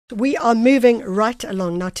We are moving right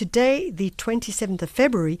along. Now, today, the 27th of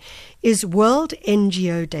February, is World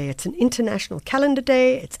NGO Day. It's an international calendar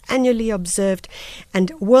day. It's annually observed.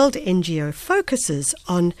 And World NGO focuses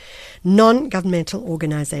on non-governmental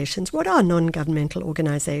organizations. What are non-governmental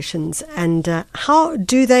organizations and how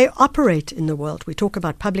do they operate in the world? We talk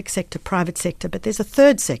about public sector, private sector, but there's a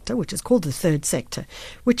third sector, which is called the third sector,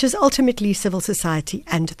 which is ultimately civil society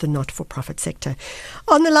and the not-for-profit sector.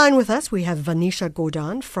 On the line with us, we have VANISHAA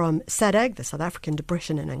GorDHAN from SADAG, the South African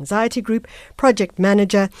Depression and Anxiety Group, project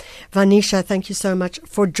manager. VANISHAA, thank you so much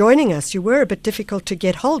for joining us. You were a bit difficult to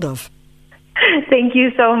get hold of. Thank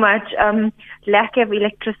you so much. Lack of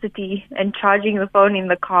electricity and charging the phone in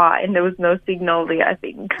the car, and there was no signal there, I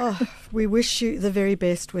think. Oh, we wish you the very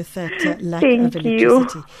best with that lack Thank of you.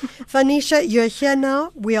 electricity. VANISHAA, you're here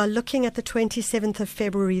now. We are looking at the 27th of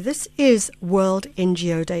February. This is World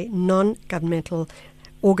NGO Day, Non-Governmental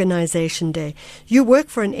Organization Day. You work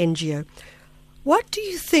for an NGO. What do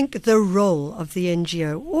you think the role of the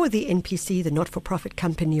NGO or the NPC, the not-for-profit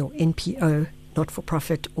company, or NPO,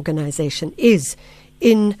 not-for-profit organization, is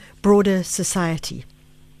in broader society?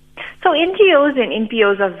 So NGOs and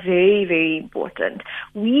NPOs are very, very important.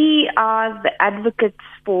 We are the advocates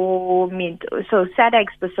for so SADAG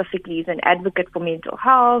specifically is an advocate for mental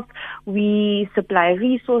health. We supply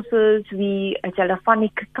resources. We a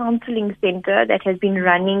telephonic counseling center that has been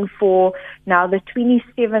running for now the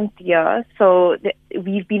 27th year. So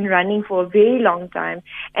we've been running for a very long time.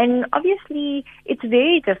 And obviously it's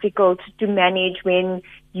very difficult to manage when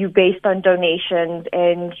you're based on donations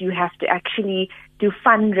and you have to actually do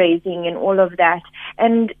fundraising and all of that.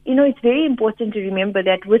 And, it's very important to remember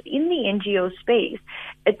that within the NGO space,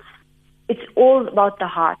 it's all about the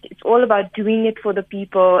heart. It's all about doing it for the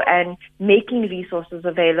people and making resources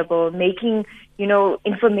available, making,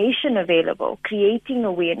 information available, creating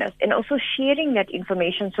awareness, and also sharing that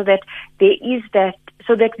information so that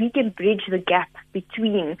so that we can bridge the gap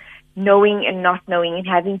between knowing and not knowing and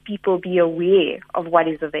having people be aware of what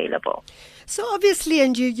is available. So obviously,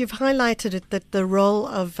 and you've highlighted it, that the role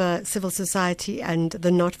of civil society and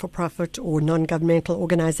the not-for-profit or non-governmental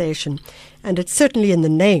organization, and it's certainly in the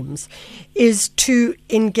names, is to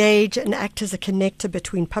engage and act as a connector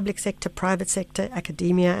between public sector, private sector,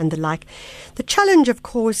 academia and the like. The challenge, of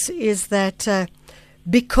course, is that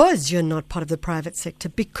because you're not part of the private sector,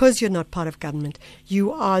 because you're not part of government,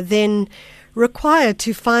 you are then required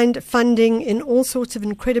to find funding in all sorts of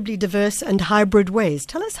incredibly diverse and hybrid ways.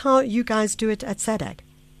 Tell us how you guys do it at SADAG.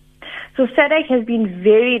 So SADAG has been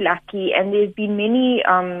very lucky, and there's been many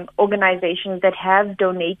organizations that have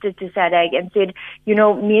donated to SADAG and said,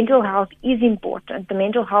 mental health is important. The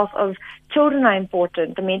mental health of children are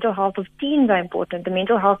important. The mental health of teens are important. The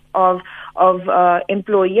mental health of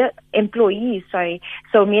employees.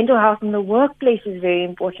 So mental health in the workplace is very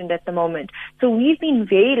important at the moment. So we've been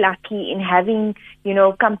very lucky in having,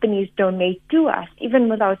 companies donate to us, even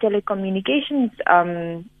with our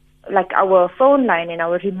telecommunications like our phone line and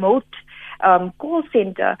our remote call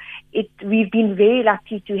center. We've been very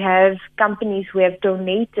lucky to have companies who have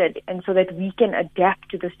donated, and so that we can adapt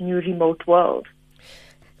to this new remote world.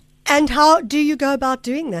 And how do you go about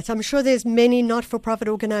doing that? I'm sure there's many not-for-profit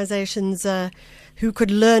organizations who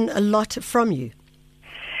could learn a lot from you.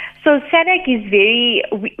 So SADAG is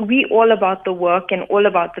we all about the work and all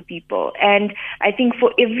about the people. And I think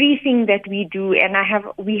for everything that we do, and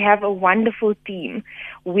we have a wonderful team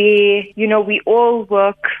where, we all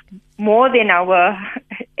work more than our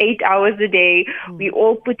 8 hours a day. We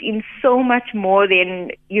all put in so much more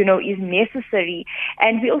than, is necessary.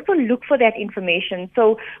 And we also look for that information.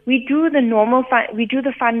 So we do the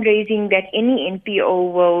the fundraising that any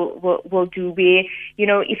NPO will do where,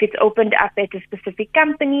 if it's opened up at a specific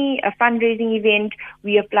company, a fundraising event,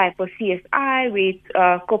 we apply for CSI with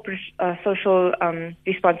corporate social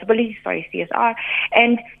responsibility, CSR.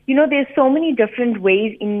 And, there's so many different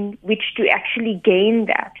ways in which to actually gain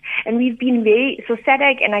that. And we've been so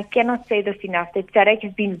SADAG, and I cannot say this enough, that SADAG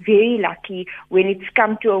has been very lucky when it's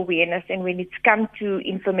come to awareness and when it's come to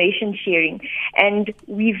information sharing. And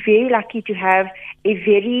we're very lucky to have a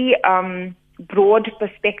very broad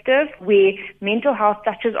perspective where mental health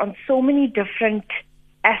touches on so many different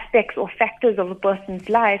aspects or factors of a person's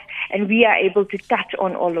life, and we are able to touch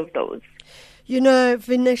on all of those.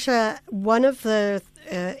 VANISHAA, one of the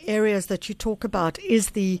areas that you talk about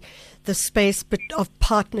is the space of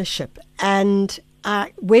partnership. And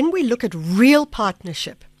when we look at real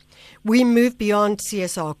partnership, we move beyond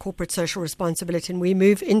CSR, corporate social responsibility, and we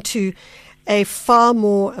move into a far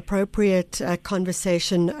more appropriate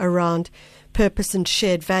conversation around purpose and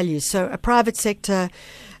shared values. So a private sector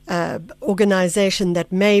organization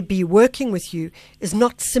that may be working with you is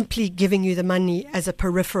not simply giving you the money as a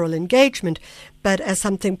peripheral engagement, but as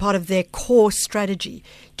something part of their core strategy.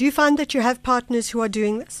 Do you find that you have partners who are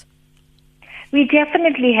doing this? We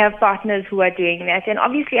definitely have partners who are doing that. And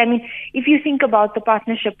obviously, I mean, if you think about the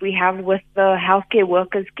partnership we have with the Healthcare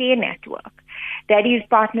Workers Care Network, that is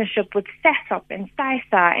partnership with SASOP and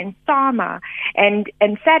SISA and SAMA and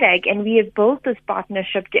SADAG, and we have built this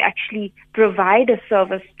partnership to actually provide a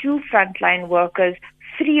service to frontline workers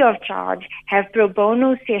free of charge, have pro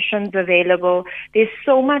bono sessions available. There's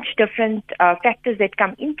so much different factors that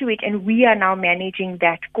come into it, and we are now managing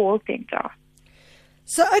that call center.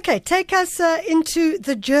 So, okay, take us into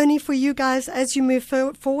the journey for you guys as you move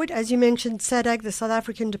forward. As you mentioned, SADAG, the South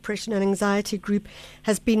African Depression and Anxiety Group,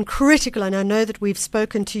 has been critical, and I know that we've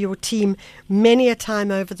spoken to your team many a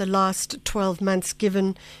time over the last 12 months,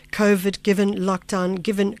 given COVID, given lockdown,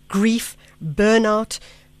 given grief, burnout,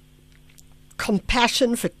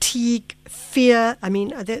 compassion, fatigue, fear. I mean,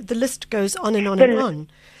 the list goes on and on and on.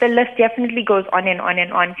 The list definitely goes on and on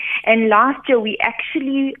and on. And last year, we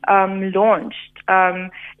actually launched,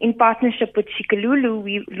 in partnership with Shikalulu,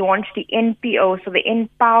 we launched the NPO, so the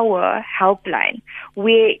Empower Helpline,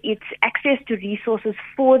 where it's access to resources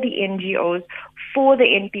for the NGOs, for the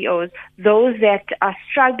NPOs, those that are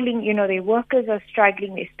struggling, their workers are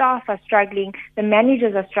struggling, their staff are struggling, the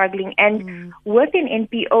managers are struggling. And within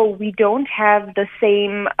NPO, we don't have the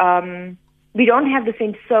same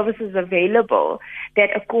services available that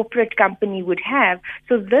a corporate company would have.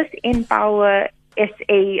 So this Empower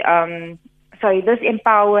this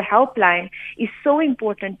Empower Helpline is so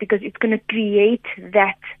important because it's going to create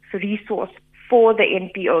that resource for the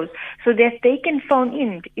NPOs so that they can phone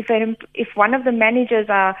in. If one of the managers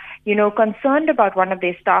are, concerned about one of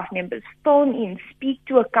their staff members, phone in, speak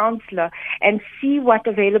to a counselor and see what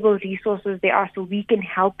available resources there are so we can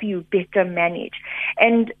help you better manage.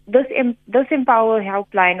 And this Empower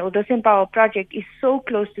Helpline or this Empower project is so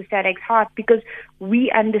close to SADAG's heart because we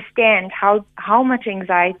understand how much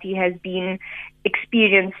anxiety has been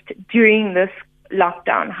experienced during this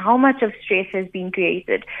lockdown, how much of stress has been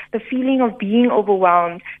created, the feeling of being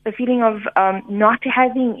overwhelmed, the feeling of not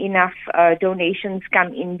having enough donations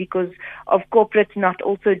come in because of corporates not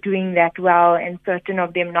also doing that well and certain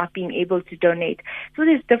of them not being able to donate. So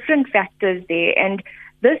there's different factors there. And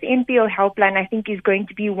this NPO helpline, I think, is going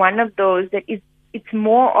to be one of those that it's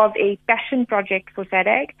more of a passion project for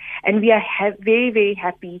SADAG, and we are very, very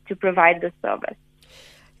happy to provide this service.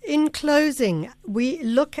 In closing, we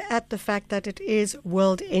look at the fact that it is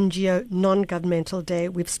World NGO Non-Governmental Day.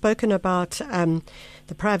 We've spoken about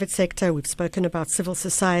the private sector. We've spoken about civil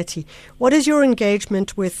society. What is your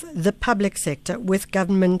engagement with the public sector, with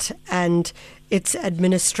government and its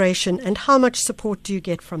administration, and how much support do you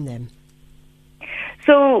get from them?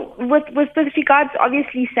 So with regards,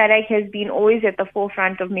 obviously SADAG has been always at the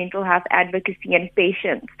forefront of mental health advocacy and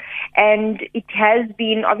patients. And it has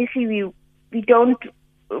been, obviously we don't,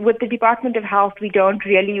 with the Department of Health, we don't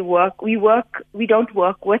really work. We don't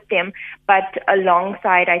work with them, but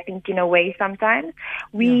alongside, I think, in a way sometimes.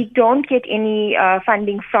 We don't get any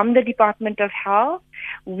funding from the Department of Health.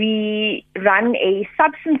 We run a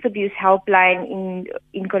substance abuse helpline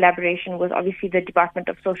in collaboration with, obviously, the Department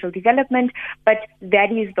of Social Development, but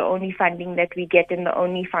that is the only funding that we get and the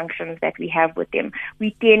only functions that we have with them.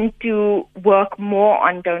 We tend to work more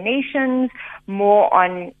on donations, more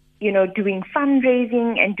on doing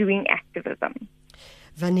fundraising and doing activism.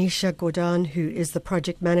 VANISHAA Gourdhan, who is the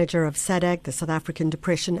project manager of SADAG, the South African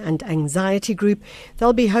Depression and Anxiety Group.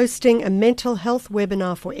 They'll be hosting a mental health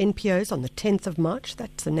webinar for NPOs on the 10th of March.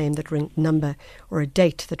 That's the name number or a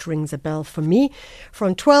date that rings a bell for me.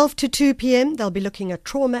 From 12 to 2 p.m., they'll be looking at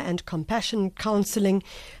trauma and compassion counseling.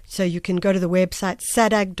 So you can go to the website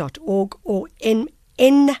sadag.org or N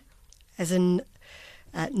as in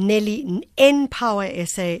Nelly,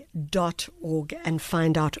 npowersa.org and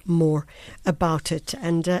find out more about it.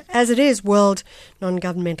 And as it is World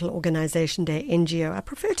Non-Governmental Organization Day, NGO, I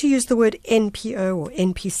prefer to use the word NPO or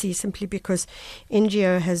NPC simply because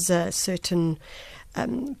NGO has certain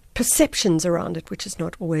perceptions around it, which is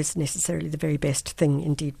not always necessarily the very best thing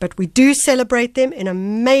indeed. But we do celebrate them in a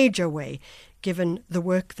major way, given the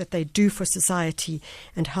work that they do for society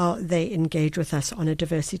and how they engage with us on a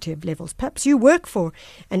diversity of levels. Perhaps you work for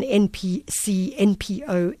an NPC,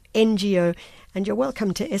 NPO, NGO, and you're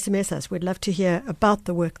welcome to SMS us. We'd love to hear about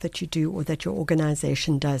the work that you do or that your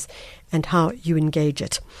organization does and how you engage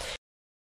it.